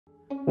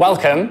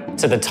Welcome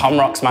to the Tom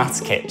Rocks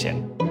Maths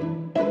Kitchen.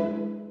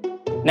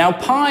 Now,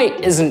 pi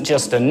isn't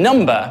just a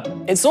number,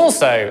 it's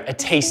also a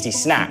tasty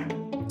snack.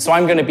 So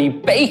I'm going to be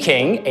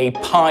baking a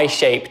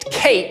pie-shaped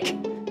cake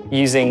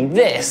using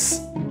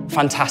this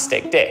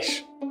fantastic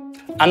dish.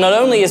 And not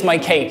only is my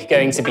cake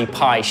going to be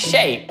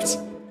pie-shaped,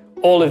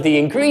 all of the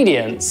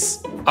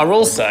ingredients are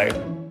also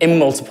in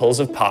multiples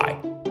of pi.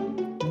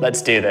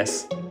 Let's do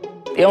this.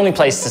 The only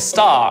place to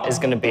start is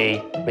going to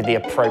be with the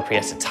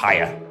appropriate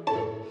attire.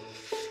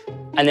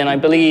 And then I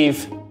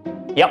believe,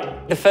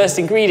 yep, the first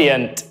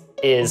ingredient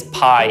is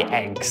pie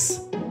eggs.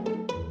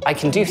 I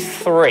can do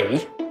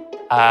 3.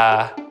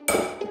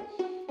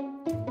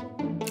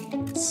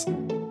 It's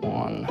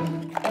 1,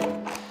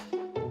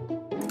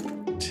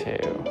 2,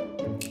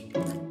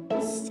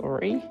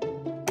 3.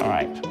 All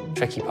right,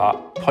 tricky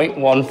part.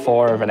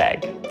 0.14 of an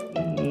egg.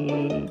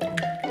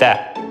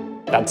 There.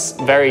 That's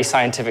very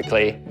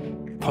scientifically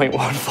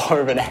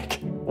 0.14 of an egg.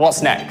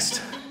 What's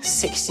next?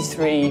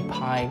 63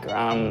 pi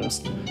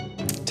grams,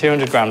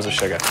 200 grams of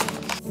sugar,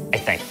 I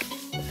think.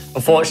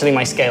 Unfortunately,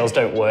 my scales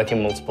don't work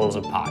in multiples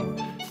of pi.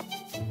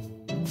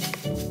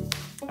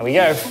 There we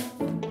go.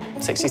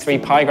 63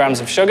 pi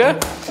grams of sugar.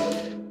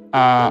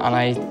 And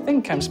I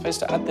think I'm supposed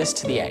to add this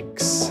to the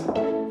eggs.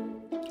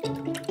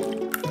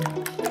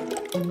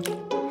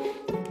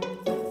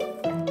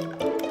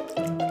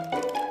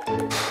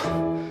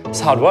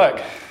 It's hard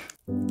work.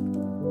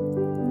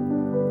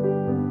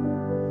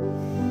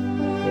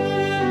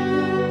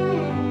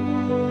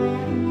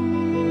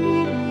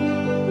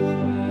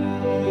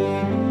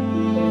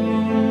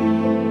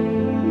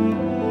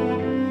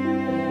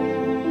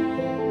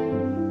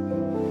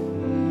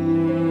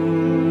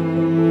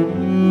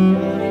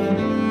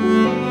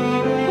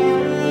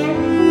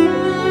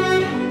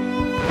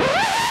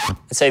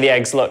 I'd say the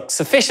eggs look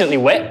sufficiently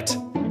whipped,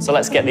 so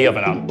let's get the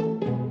oven on.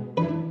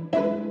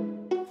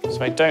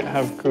 So I don't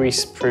have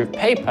grease-proof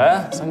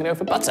paper, so I'm gonna go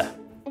for butter.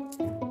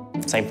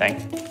 Same thing.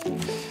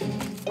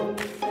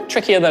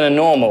 Trickier than a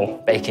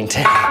normal baking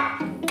tin.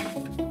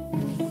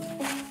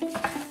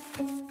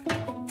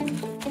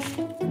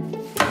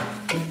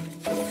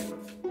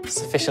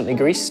 Sufficiently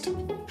greased.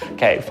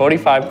 Okay,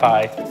 45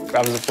 pi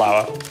grams of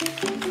flour.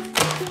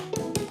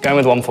 Going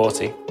with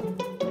 140.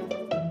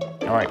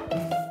 All right,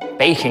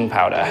 baking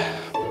powder.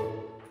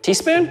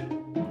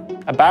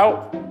 Teaspoon?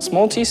 About,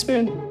 small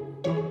teaspoon?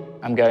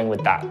 I'm going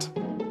with that.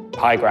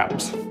 Pi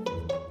grams.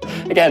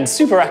 Again,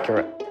 super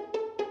accurate.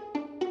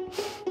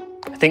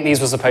 I think these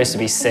were supposed to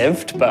be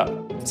sieved, but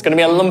it's gonna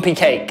be a lumpy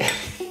cake.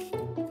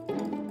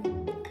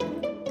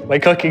 My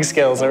cooking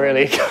skills are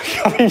really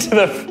coming to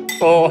the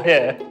fore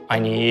here. I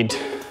need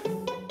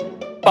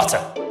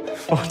butter,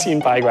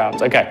 14 pi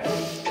grams, okay.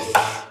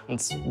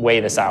 Let's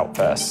weigh this out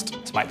first.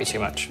 This might be too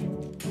much.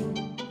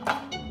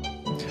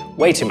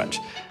 Way too much.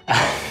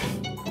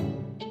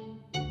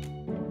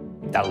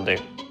 That'll do.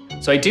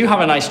 So I do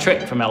have a nice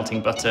trick for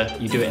melting butter.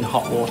 You do it in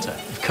hot water.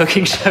 If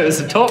cooking shows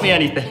have taught me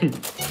anything,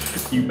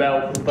 you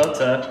melt the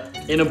butter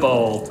in a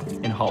bowl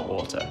in hot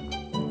water.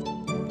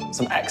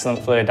 Some excellent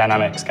fluid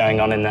dynamics going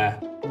on in there.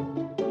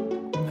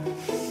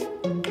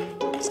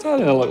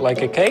 Starting to look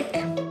like a cake.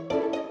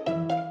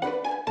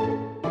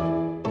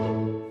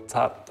 That's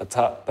hot, that's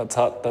hot, that's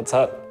hot, that's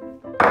hot.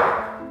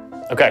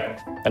 Okay,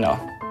 vanilla,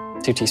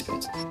 2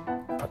 teaspoons,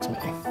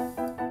 approximately.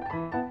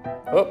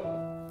 Oh.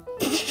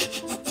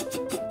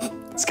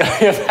 It's gonna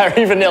be a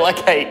very vanilla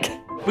cake.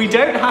 We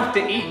don't have to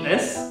eat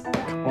this.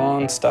 Come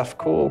on, stuff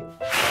cool.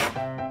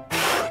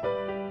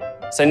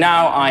 So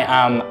now I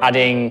am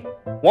adding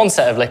one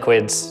set of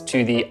liquids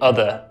to the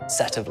other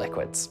set of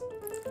liquids.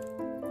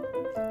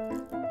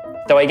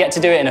 Though I get to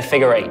do it in a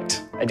figure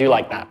 8. I do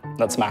like that.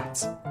 That's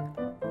maths.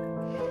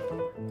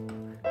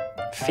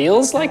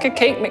 Feels like a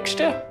cake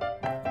mixture.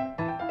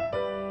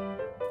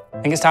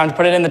 I think it's time to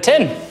put it in the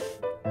tin.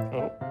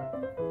 Oh.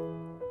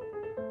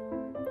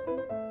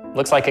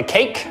 Looks like a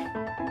cake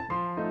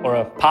or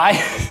a pie.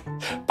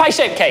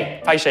 Pie-shaped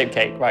cake, pie-shaped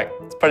cake. Right,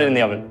 let's put it in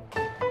the oven.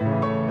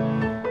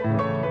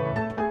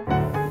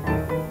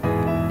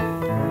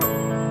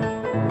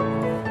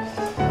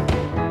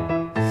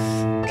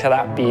 Look at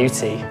that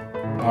beauty.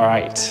 All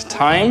right,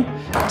 time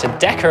to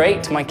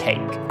decorate my cake.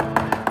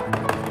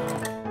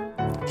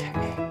 Okay,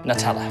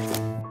 Nutella.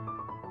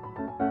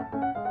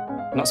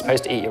 You're not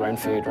supposed to eat your own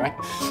food, right?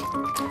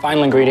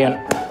 Final ingredient,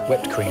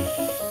 whipped cream.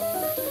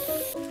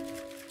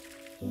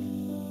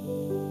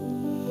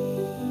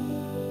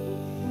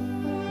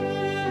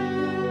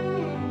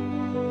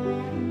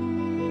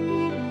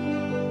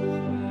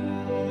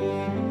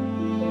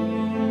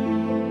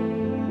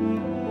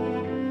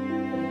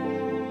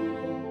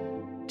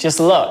 Just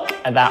look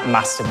at that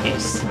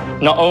masterpiece.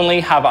 Not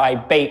only have I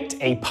baked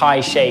a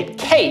pie-shaped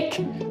cake,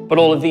 but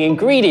all of the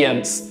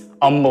ingredients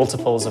are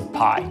multiples of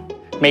pi,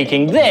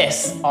 making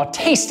this our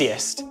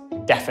tastiest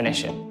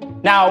definition.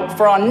 Now,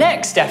 for our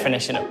next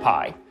definition of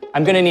pi,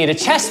 I'm gonna need a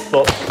chess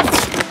book.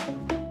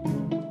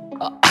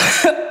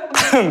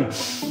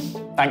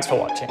 Thanks for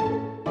watching.